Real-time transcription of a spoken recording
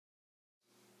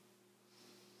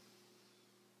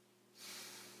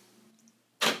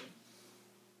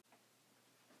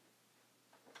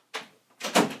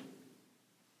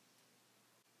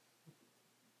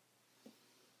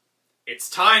It's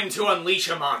time to unleash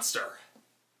a monster.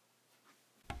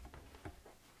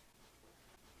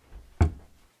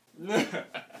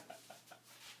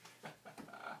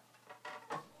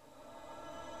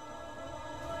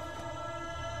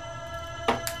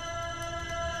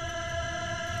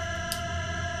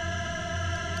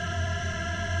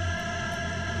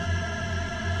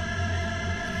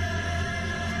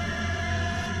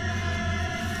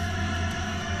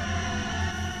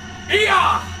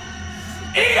 Ia!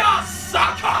 Ia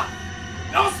Saka!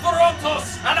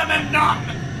 Nosferotus Agamemnon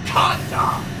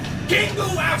Kanda! Kingu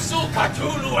Afsul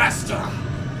Katulu Estra!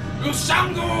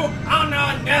 Usangu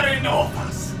Ana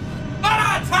Nerinovas!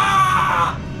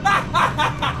 Barata!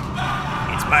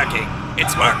 It's working!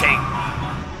 It's working!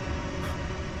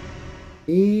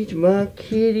 Eat my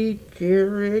kitty,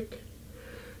 Derek.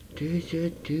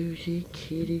 Doozy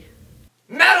kitty.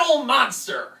 Metal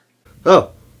monster!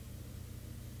 Oh.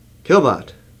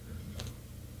 Killbot.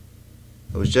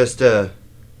 I was just,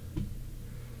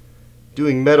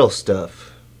 doing metal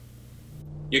stuff.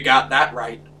 You got that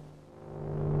right.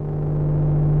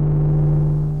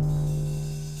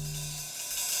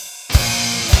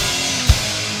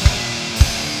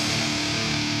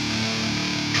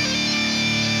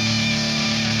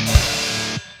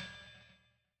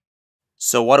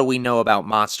 So what do we know about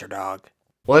Monster Dog?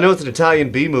 Well, I know it's an Italian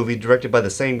B-movie directed by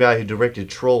the same guy who directed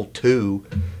Troll 2.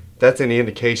 That's any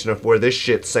indication of where this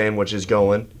shit sandwich is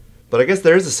going. But I guess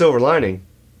there is a silver lining.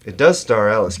 It does star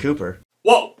Alice Cooper.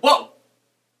 Whoa, whoa!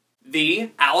 The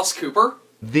Alice Cooper?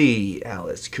 The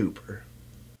Alice Cooper.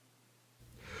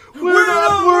 We're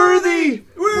not worthy!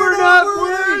 We're not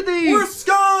worthy! We're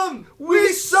scum! We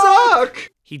suck!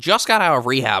 He just got out of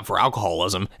rehab for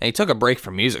alcoholism, and he took a break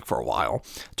from music for a while.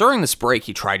 During this break,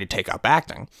 he tried to take up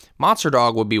acting. Monster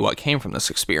Dog would be what came from this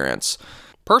experience.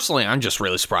 Personally, I'm just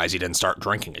really surprised he didn't start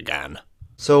drinking again.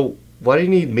 So, why do you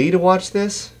need me to watch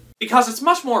this? Because it's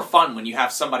much more fun when you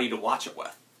have somebody to watch it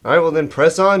with. Alright, well then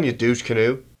press on, you douche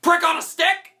canoe. Prick on a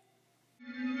stick?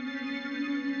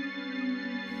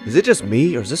 Is it just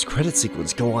me, or does this credit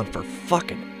sequence go on for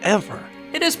fucking ever?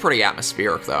 It is pretty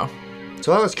atmospheric, though.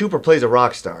 So Alice Cooper plays a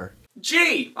rock star.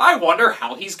 Gee, I wonder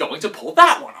how he's going to pull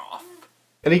that one off.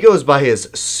 And he goes by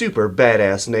his super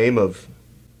badass name of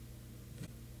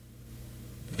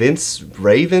Vince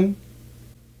Raven?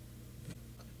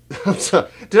 I'm sorry,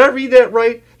 did I read that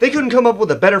right? They couldn't come up with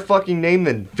a better fucking name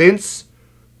than Vince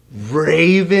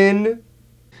Raven?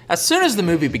 As soon as the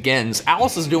movie begins,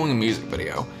 Alice is doing a music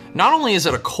video. Not only is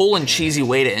it a cool and cheesy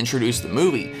way to introduce the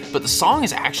movie, but the song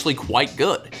is actually quite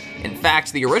good. In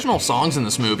fact, the original songs in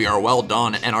this movie are well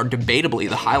done and are debatably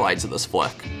the highlights of this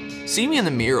flick. See Me in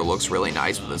the Mirror looks really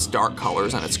nice with its dark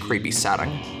colors and its creepy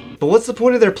setting. But what's the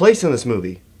point of their place in this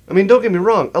movie? I mean, don't get me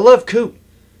wrong, I love Coop.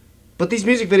 But these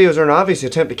music videos are an obvious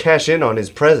attempt to cash in on his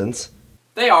presence.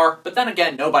 They are, but then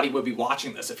again, nobody would be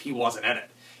watching this if he wasn't in it.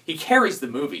 He carries the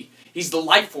movie. He's the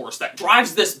life force that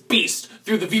drives this beast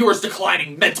through the viewer's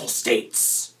declining mental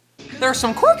states. There are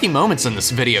some quirky moments in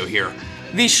this video here.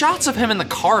 These shots of him in the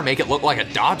car make it look like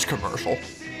a Dodge commercial.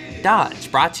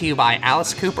 Dodge, brought to you by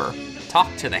Alice Cooper.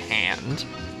 Talk to the hand.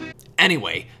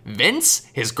 Anyway, Vince,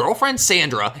 his girlfriend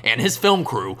Sandra, and his film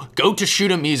crew go to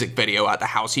shoot a music video at the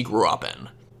house he grew up in.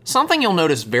 Something you'll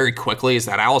notice very quickly is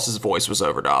that Alice's voice was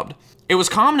overdubbed. It was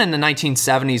common in the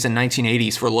 1970s and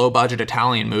 1980s for low-budget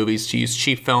Italian movies to use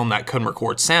cheap film that couldn't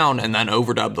record sound and then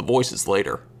overdub the voices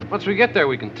later. Once we get there,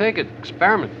 we can take it,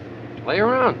 experiment, play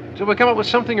around, until we come up with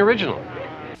something original.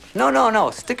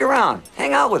 No, stick around.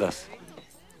 Hang out with us.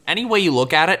 Any way you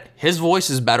look at it, his voice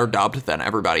is better dubbed than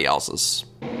everybody else's.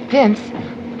 Vince,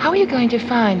 how are you going to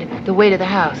find the way to the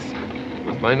house?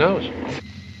 With my nose.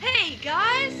 Hey,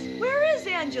 guys! Where is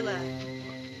Angela?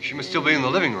 She must still be in the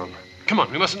living room. Come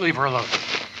on, we mustn't leave her alone.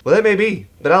 Well, that may be,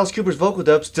 but Alice Cooper's vocal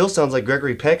dub still sounds like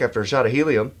Gregory Peck after a shot of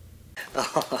helium.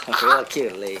 Oh, real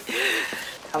cute, Lee.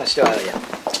 How much do I owe you?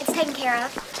 It's taken care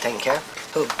of. It's taken care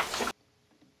of?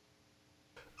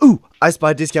 Who? Ooh, I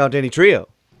spy discount Danny Trio.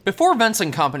 Before Vince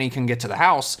and company can get to the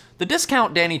house, the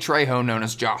discount Danny Trejo, known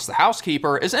as Josh the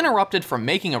housekeeper, is interrupted from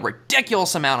making a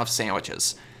ridiculous amount of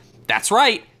sandwiches. That's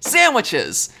right,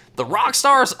 sandwiches! The rock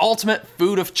star's ultimate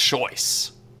food of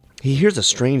choice. He hears a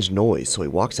strange noise, so he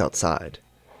walks outside.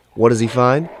 What does he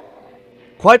find?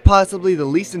 Quite possibly the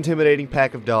least intimidating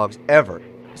pack of dogs ever,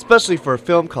 especially for a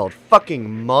film called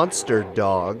fucking Monster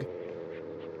Dog.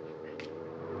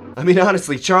 I mean,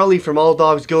 honestly, Charlie from All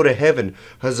Dogs Go to Heaven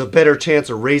has a better chance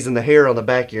of raising the hair on the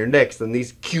back of your necks than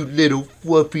these cute little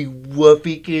fluffy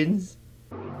wuffykins.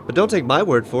 But don't take my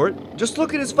word for it. Just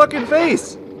look at his fucking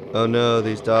face. Oh no,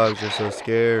 these dogs are so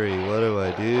scary. What do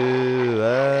I do?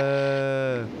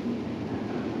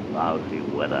 Lousy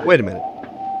weather. Wait a minute.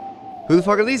 Who the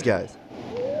fuck are these guys?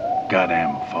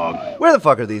 Goddamn fog. Where the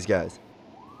fuck are these guys?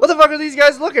 What the fuck are these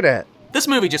guys looking at? This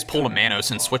movie just pulled a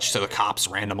Manos and switched to the cops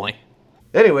randomly.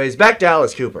 Anyways, back to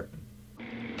Alice Cooper.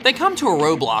 They come to a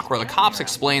roadblock where the cops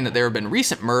explain that there have been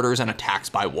recent murders and attacks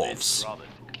by wolves.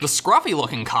 The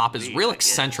scruffy-looking cop is real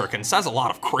eccentric and says a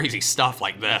lot of crazy stuff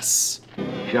like this.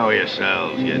 Show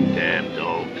yourselves, you damn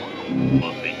dogs. Come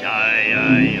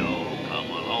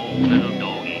along, little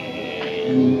doggy.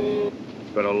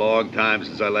 It's been a long time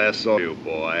since I last saw you,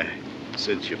 boy.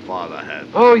 Since your father had.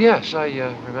 Oh, yes, I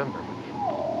remember.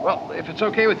 Well, if it's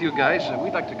okay with you guys,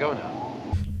 we'd like to go now.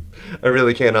 I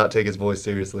really cannot take his voice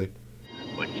seriously.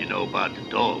 But you know about the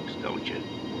dogs, don't you?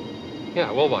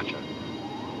 Yeah, we'll watch out.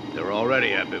 There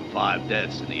already have been 5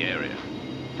 deaths in the area.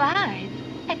 5?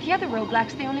 At the other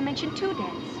roadblocks, they only mentioned 2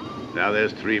 deaths. Now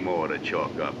there's 3 more to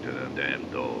chalk up to the damn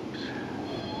dogs.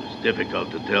 It's difficult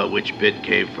to tell which bit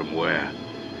came from where.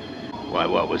 Why,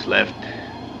 what was left,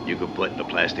 you could put in a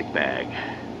plastic bag.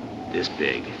 This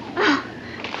big.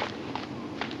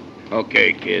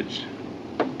 Okay, kids.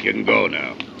 You can go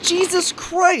now. Jesus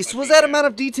Christ, was that amount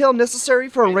of detail necessary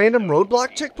for a random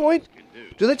roadblock checkpoint?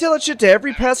 Do they tell that shit to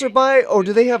every passerby, or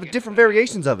do they have different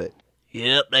variations of it?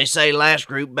 Yep, they say last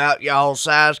group about y'all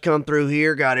size come through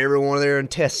here, got every one of their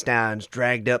intestines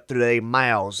dragged up through their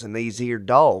mouths, and these here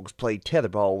dogs played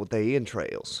tetherball with their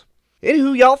entrails.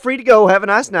 Anywho, y'all free to go. Have a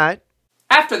nice night.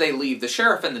 After they leave, the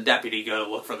sheriff and the deputy go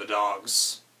to look for the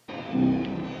dogs.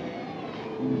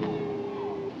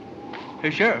 Hey,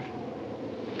 Sheriff.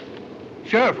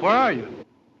 Sheriff, where are you?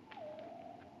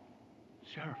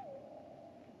 Sheriff.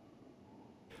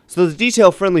 So the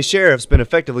detail-friendly sheriff's been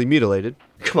effectively mutilated.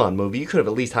 Come on, movie, you could have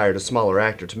at least hired a smaller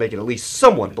actor to make it at least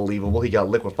somewhat believable he got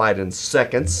liquefied in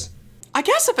seconds. I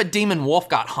guess if a demon wolf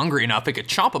got hungry enough, it could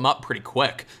chomp him up pretty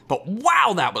quick, but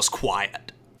wow, that was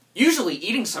quiet. Usually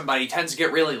eating somebody tends to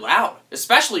get really loud,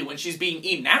 especially when she's being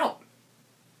eaten out.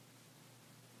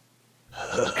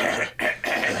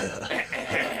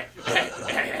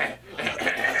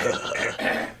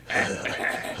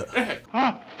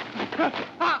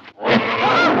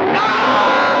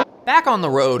 Back on the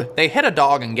road, they hit a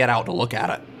dog and get out to look at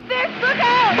it. Look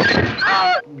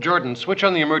out! Jordan, switch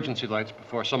on the emergency lights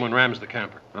before someone rams the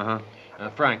camper.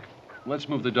 Frank, let's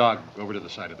move the dog over to the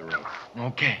side of the road.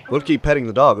 Okay. We'll keep petting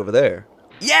the dog over there.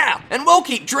 Yeah, and we'll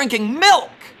keep drinking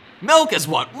milk! Milk is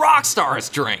what rock stars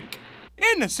drink.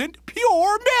 Innocent,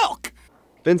 pure milk!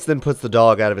 Vince then puts the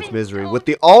dog out of its misery with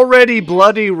the already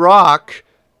bloody rock.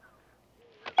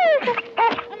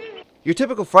 Your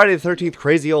typical Friday the 13th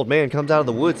crazy old man comes out of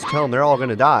the woods to tell them they're all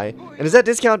gonna die. And is that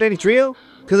Discount Danny Trio?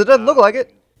 Because it doesn't look like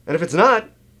it. And if it's not,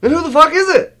 then who the fuck is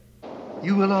it?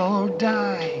 You will all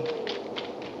die.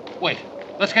 Wait,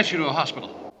 let's get you to a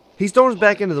hospital. He storms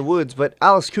back into the woods, but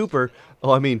Alice Cooper,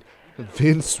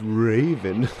 Vince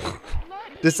Raven,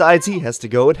 decides he has to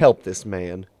go and help this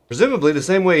man. Presumably the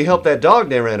same way he helped that dog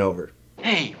they ran over.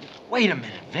 Hey, wait a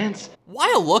minute, Vince.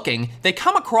 While looking, they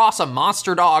come across a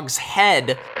monster dog's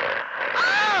head.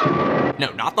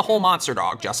 No, not the whole monster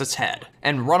dog, just its head,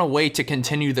 and run away to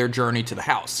continue their journey to the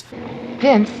house.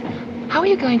 Vince, how are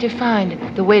you going to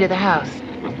find the way to the house?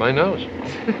 With my nose.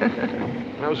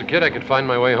 When I was a kid, I could find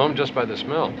my way home just by the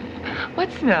smell.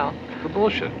 What smell? The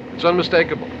bullshit. It's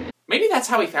unmistakable. Maybe that's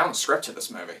how he found the script to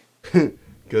this movie.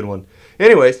 Good one.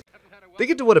 Anyways, they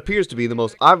get to what appears to be the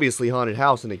most obviously haunted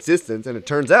house in existence, and it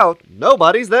turns out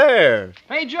nobody's there.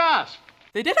 Hey, Joss!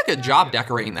 They did a good job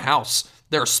decorating the house.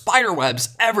 There are spider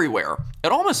webs everywhere.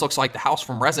 It almost looks like the house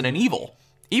from Resident Evil.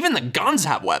 Even the guns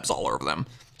have webs all over them.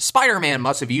 Spider-Man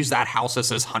must have used that house as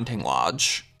his hunting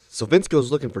lodge. So Vince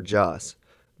goes looking for Joss.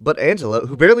 But Angela,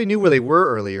 who barely knew where they were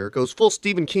earlier, goes full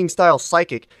Stephen King-style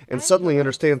psychic and suddenly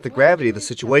understands the gravity of the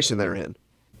situation they're in.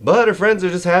 But her friends are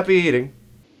just happy eating.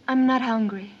 I'm not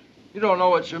hungry. You don't know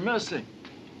what you're missing.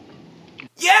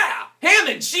 Yeah! Ham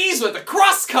and cheese with the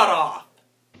crust cut off!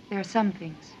 There are some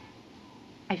things.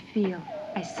 I feel,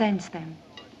 I sense them.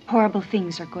 Horrible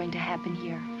things are going to happen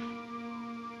here.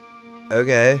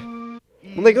 Okay.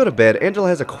 When they go to bed, Angela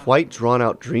has a quite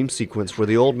drawn-out dream sequence where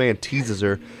the old man teases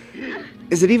her.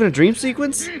 Is it even a dream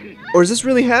sequence? Or is this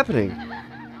really happening?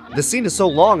 The scene is so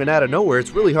long and out of nowhere,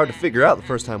 it's really hard to figure out the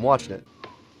first time watching it.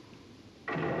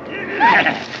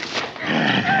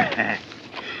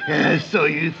 So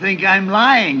you think I'm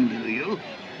lying, do you?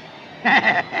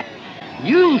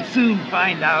 You'll soon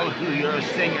find out who your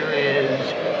singer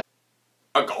is.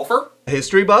 A golfer? A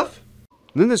history buff?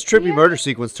 And then this trippy murder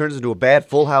sequence turns into a bad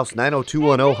Full House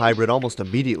 90210 hybrid almost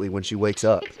immediately when she wakes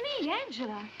up. It's me,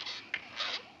 Angela.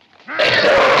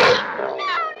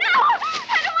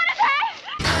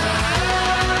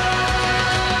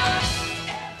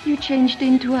 changed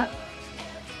into a...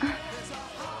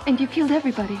 And you killed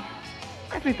everybody.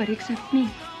 Everybody except me.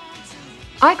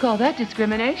 I call that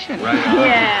discrimination. Right.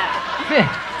 Yeah.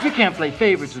 Vince, you can't play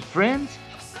favorites with friends.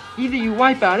 Either you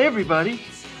wipe out everybody,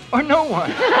 or no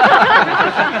one.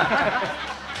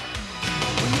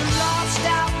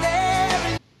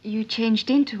 You changed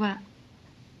into a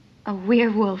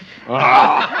werewolf.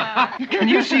 Can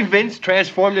you see Vince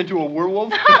transformed into a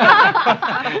werewolf?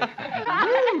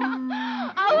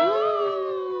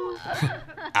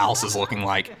 Alice is looking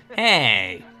like,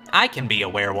 hey, I can be a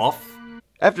werewolf.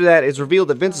 After that, it's revealed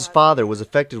that Vince's father was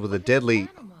affected with a deadly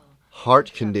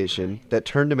heart condition that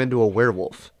turned him into a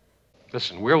werewolf.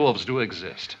 Listen, werewolves do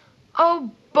exist.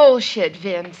 Oh, bullshit,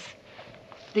 Vince.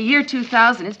 The year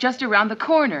 2000 is just around the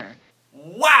corner.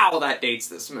 Wow, that dates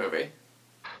this movie.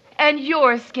 And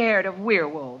you're scared of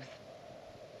werewolves.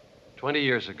 20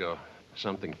 years ago,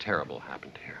 something terrible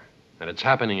happened here. And it's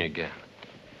happening again.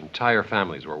 Entire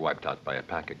families were wiped out by a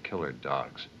pack of killer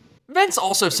dogs. Vince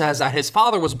also says that his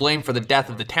father was blamed for the death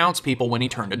of the townspeople when he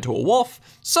turned into a wolf,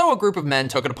 so a group of men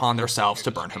took it upon themselves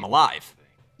to burn him alive.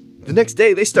 The next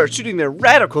day, they start shooting their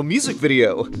radical music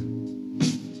video.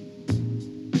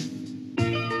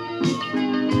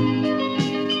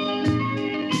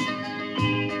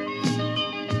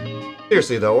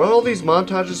 Seriously though, are all these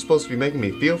montages supposed to be making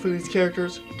me feel for these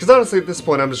characters? Because honestly at this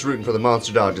point I'm just rooting for the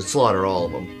monster dog to slaughter all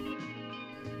of them.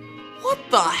 What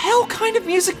the hell kind of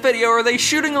music video are they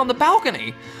shooting on the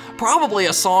balcony? Probably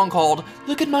a song called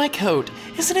 "Look at My Coat,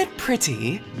 Isn't It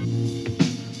Pretty?"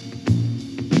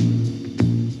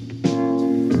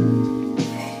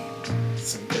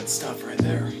 Some good stuff right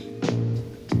there.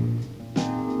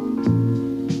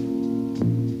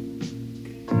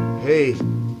 Hey,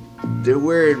 they're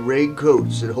wearing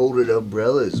raincoats and holding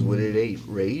umbrellas when it ain't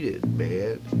raining,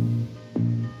 man.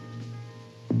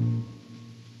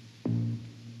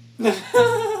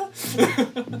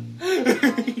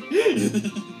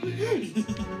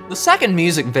 The second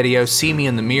music video, See Me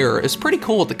in the Mirror, is pretty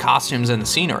cool with the costumes and the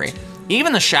scenery.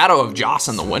 Even the shadow of Joss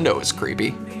in the window is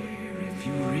creepy.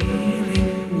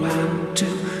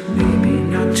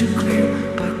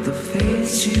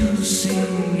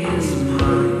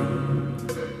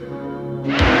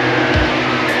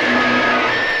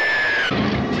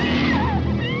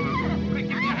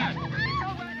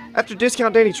 After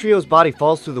Discount Danny Trio's body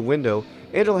falls through the window,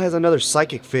 Angela has another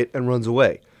psychic fit and runs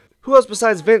away. Who else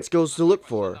besides Vince goes to look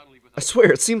for her? I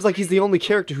swear, it seems like he's the only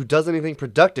character who does anything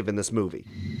productive in this movie.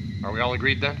 Are we all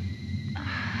agreed then?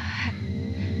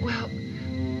 Well,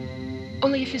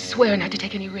 only if you swear not to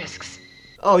take any risks.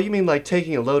 Oh, you mean like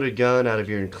taking a loaded gun out of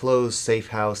your enclosed safe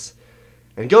house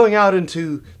and going out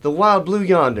into the wild blue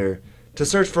yonder to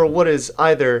search for what is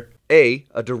either A,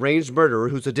 a deranged murderer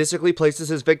who sadistically places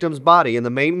his victim's body in the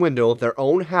main window of their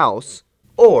own house,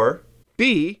 or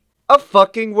B, a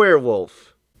fucking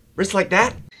werewolf. Risk like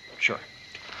that? Sure.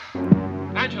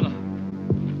 Angela!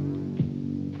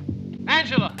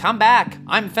 Angela! Come back.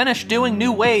 I'm finished doing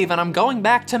New Wave and I'm going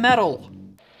back to metal.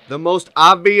 The most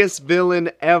obvious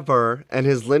villain ever and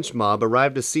his lynch mob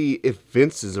arrive to see if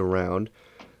Vince is around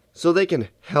so they can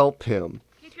help him.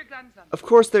 Of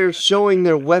course, they're showing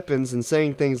their weapons and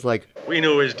saying things like, "We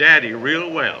knew his daddy real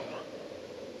well.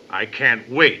 I can't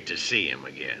wait to see him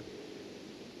again."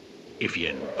 If you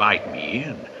invite me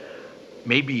in,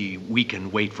 maybe we can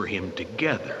wait for him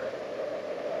together.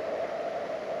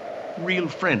 Real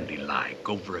friendly like,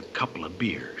 over a couple of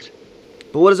beers.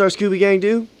 But what does our Scooby Gang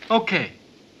do? Okay.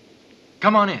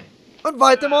 Come on in.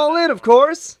 Invite them all in, of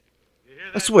course!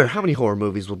 I swear, how many horror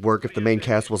movies would work if the main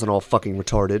cast wasn't all fucking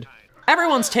retarded?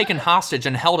 Everyone's taken hostage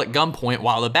and held at gunpoint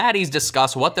while the baddies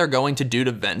discuss what they're going to do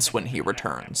to Vince when he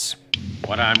returns.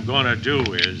 What I'm gonna do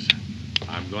is,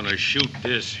 I'm gonna shoot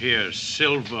this here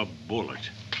silver bullet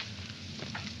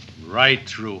right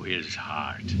through his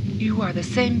heart. You are the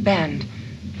same band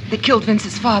that killed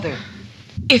Vince's father.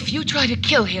 If you try to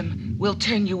kill him, we'll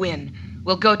turn you in.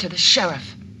 We'll go to the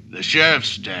sheriff. The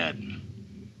sheriff's dead.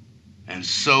 And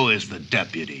so is the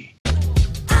deputy.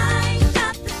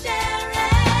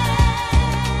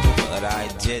 But I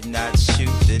did not shoot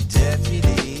the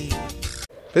deputy.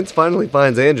 Vince finally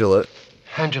finds Angela.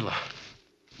 Angela.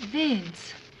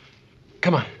 Vince,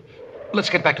 Come on. Let's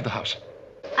get back to the house.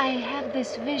 I have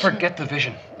this vision. Forget the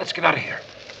vision. Let's get out of here.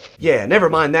 Yeah, never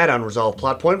mind that unresolved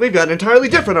plot point. We've got an entirely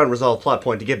different unresolved plot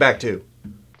point to get back to.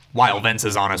 While Vince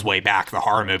is on his way back, the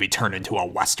horror movie turned into a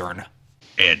western.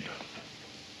 Ed,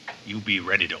 you be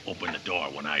ready to open the door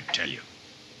when I tell you.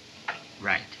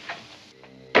 Right.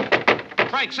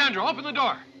 Frank, Sandra, open the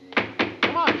door.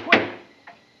 Come on, quick.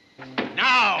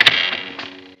 Now!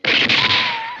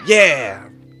 Yeah!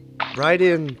 Right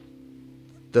in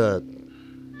The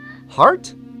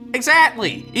heart?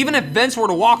 Exactly! Even if Vince were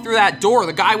to walk through that door,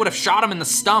 the guy would have shot him in the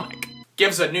stomach.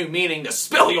 Gives a new meaning to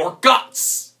spill your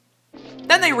guts!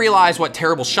 Then they realize what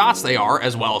terrible shots they are,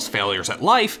 as well as failures at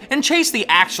life, and chase the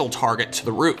actual target to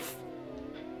the roof.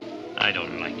 I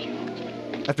don't like you.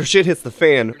 After shit hits the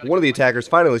fan, one of the attackers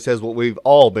finally says what we've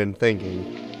all been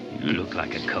thinking. You look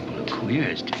like a couple of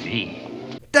queers to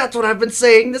me. That's what I've been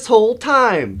saying this whole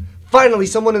time! Finally,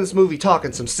 someone in this movie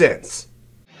talking some sense.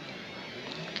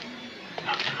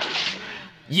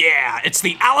 Yeah, it's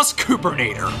the Alice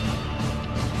Coopernator.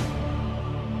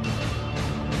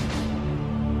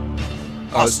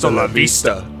 Hasta la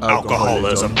vista,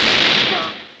 alcoholism.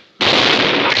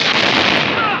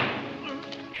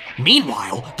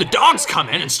 Meanwhile, the dogs come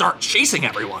in and start chasing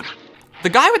everyone. The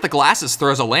guy with the glasses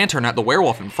throws a lantern at the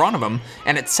werewolf in front of him,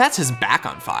 and it sets his back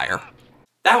on fire.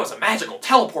 That was a magical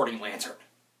teleporting lantern.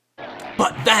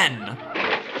 But then...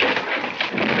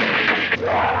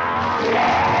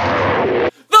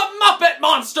 the Muppet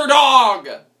Monster Dog!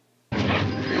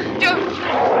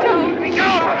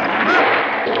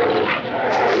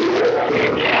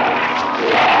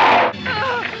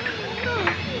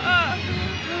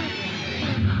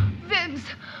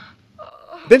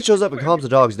 Vince shows up and calms the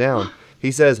dogs down. He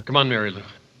says, "Come on, Mary Lou.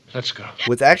 Let's go."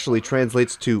 Which actually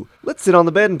translates to, let's sit on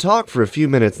the bed and talk for a few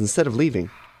minutes instead of leaving.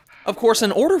 Of course,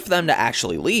 in order for them to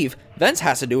actually leave, Vince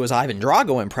has to do his Ivan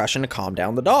Drago impression to calm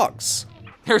down the dogs.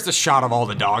 Here's the shot of all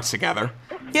the dogs together.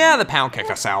 Yeah, the pound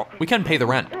kicked us out. We couldn't pay the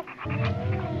rent.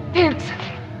 Vince!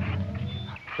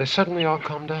 They suddenly all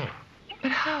calmed down.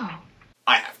 But how?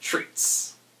 I have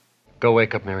treats. Go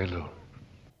wake up Mary Lou.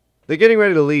 They're getting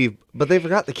ready to leave, but they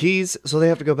forgot the keys, so they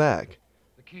have to go back.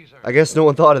 I guess no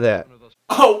one thought of that.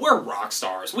 Oh, we're rock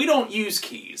stars. We don't use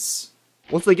keys.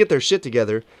 Once they get their shit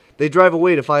together, they drive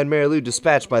away to find Mary Lou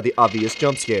dispatched by the obvious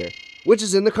jump scare, which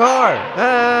is in the car.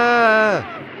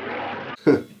 Ah!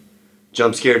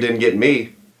 Jump scare didn't get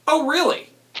me. Oh,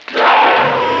 really?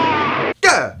 Gah!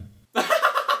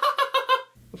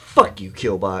 Fuck you,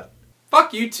 Killbot.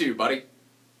 Fuck you too, buddy.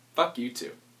 Fuck you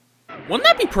too. Wouldn't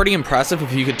that be pretty impressive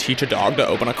if you could teach a dog to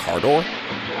open a car door?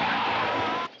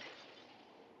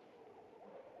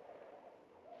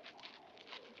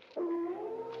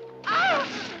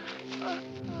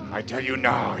 I tell you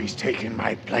now, he's taking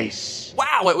my place.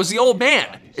 Wow, it was the old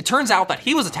man. It turns out that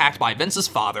he was attacked by Vince's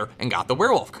father and got the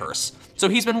werewolf curse. So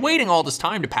he's been waiting all this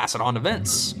time to pass it on to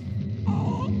Vince.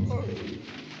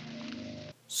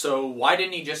 So why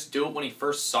didn't he just do it when he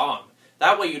first saw him?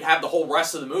 That way you'd have the whole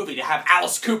rest of the movie to have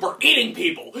Alice Cooper eating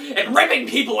people and ripping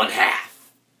people in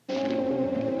half.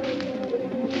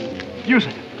 Use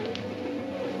it.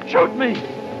 Shoot me.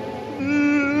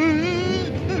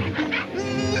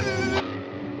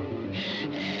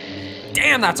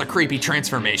 Damn, that's a creepy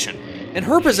transformation. In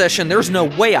her position, there's no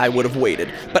way I would have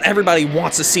waited, but everybody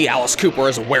wants to see Alice Cooper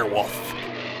as a werewolf.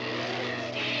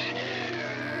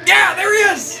 Yeah, there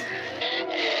he is!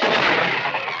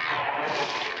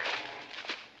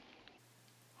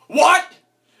 What?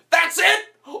 That's it?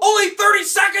 Only 30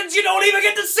 seconds? You don't even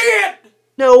get to see it!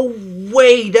 No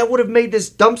way! That would have made this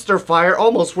dumpster fire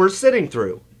almost worth sitting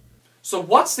through. So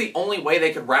what's the only way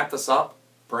they could wrap this up?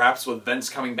 Perhaps with Vince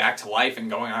coming back to life and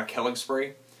going on a killing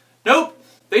spree? Nope!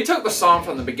 They took the song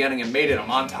from the beginning and made it a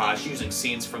montage using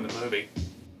scenes from the movie.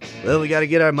 Well, we gotta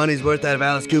get our money's worth out of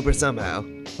Alice Cooper somehow.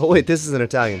 Oh wait, this is an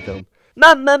Italian film.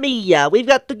 Mamma mia, we've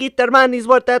got to get our money's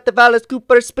worth out of Alice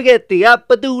Cooper spaghetti,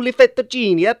 appaduli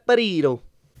fettuccine, apparito.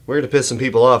 We're gonna piss some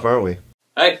people off, aren't we?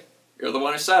 Hey, you're the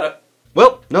one who said it.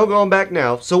 Well, no going back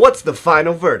now, so what's the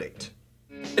final verdict?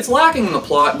 It's lacking in the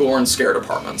plot, gore, and scare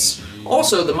departments.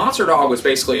 Also, the monster dog was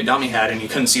basically a dummy head and you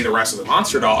couldn't see the rest of the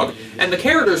monster dog, and the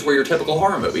characters were your typical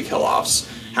horror movie kill-offs.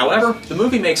 However, the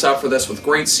movie makes up for this with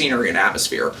great scenery and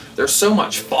atmosphere. There's so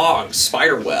much fog,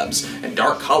 spider webs, and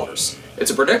dark colors.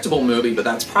 It's a predictable movie, but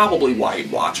that's probably why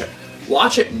you'd watch it.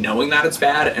 Watch it knowing that it's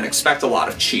bad and expect a lot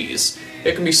of cheese.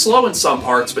 It can be slow in some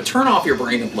parts, but turn off your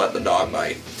brain and let the dog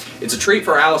bite. It's a treat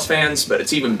for Alice fans, but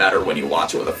it's even better when you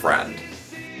watch it with a friend.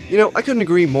 You know, I couldn't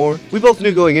agree more. We both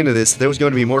knew going into this there was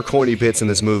going to be more corny bits in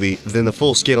this movie than the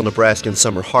full-scale Nebraskan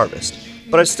summer harvest.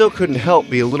 But I still couldn't help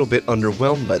be a little bit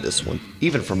underwhelmed by this one,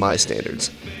 even for my standards.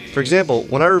 For example,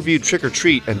 when I reviewed Trick or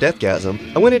Treat and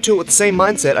Deathgasm, I went into it with the same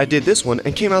mindset I did this one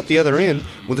and came out the other end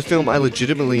with a film I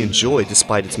legitimately enjoyed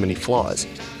despite its many flaws.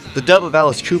 The dub of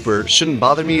Alice Cooper shouldn't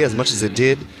bother me as much as it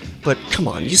did, but come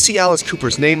on, you see Alice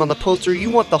Cooper's name on the poster, you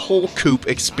want the whole Coop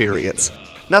experience.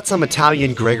 Not some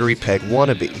Italian Gregory Peck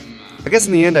wannabe. I guess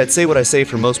in the end I'd say what I say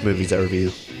for most movies I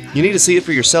review. You need to see it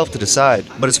for yourself to decide,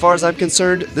 but as far as I'm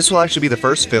concerned, this will actually be the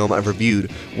first film I've reviewed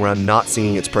where I'm not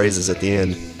singing its praises at the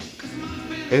end.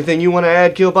 Anything you want to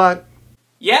add, Killbot?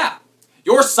 Yeah,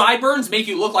 your sideburns make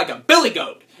you look like a billy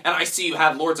goat, and I see you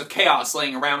have Lords of Chaos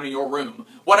laying around in your room.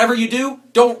 Whatever you do,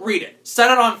 don't read it. Set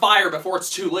it on fire before it's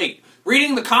too late.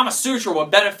 Reading the Kama Sutra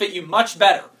would benefit you much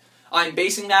better. I'm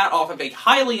basing that off of a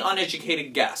highly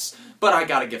uneducated guess, but I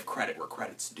gotta give credit where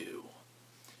credit's due.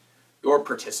 Your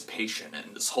participation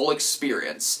in this whole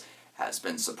experience has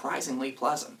been surprisingly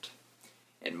pleasant.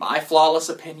 In my flawless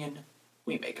opinion,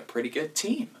 we make a pretty good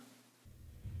team.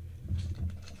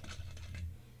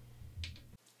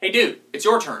 Hey dude, it's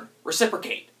your turn.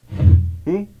 Reciprocate.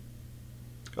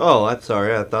 Oh, I'm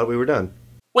sorry. I thought we were done.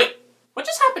 Wait, what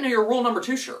just happened to your Rule Number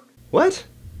 2 shirt? What?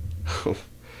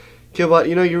 Killbot,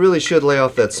 you know, you really should lay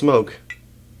off that smoke.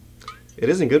 It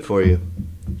isn't good for you.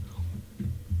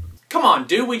 Come on,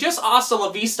 dude, we just hasta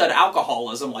la vista'd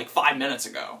alcoholism like 5 minutes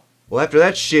ago. Well, after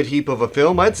that shit heap of a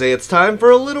film, I'd say it's time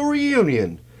for a little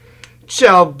reunion.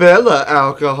 Ciao bella,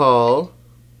 alcohol.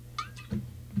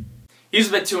 He's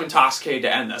a bit too intoxicated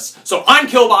to end this, so I'm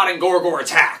Killbot&GorGorAttack. Gor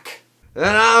Attack. And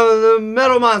I'm the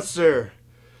Metal Monster.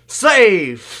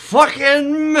 Say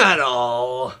fucking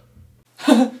metal.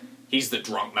 He's the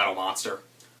drunk Metal Monster.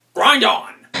 Grind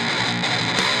on!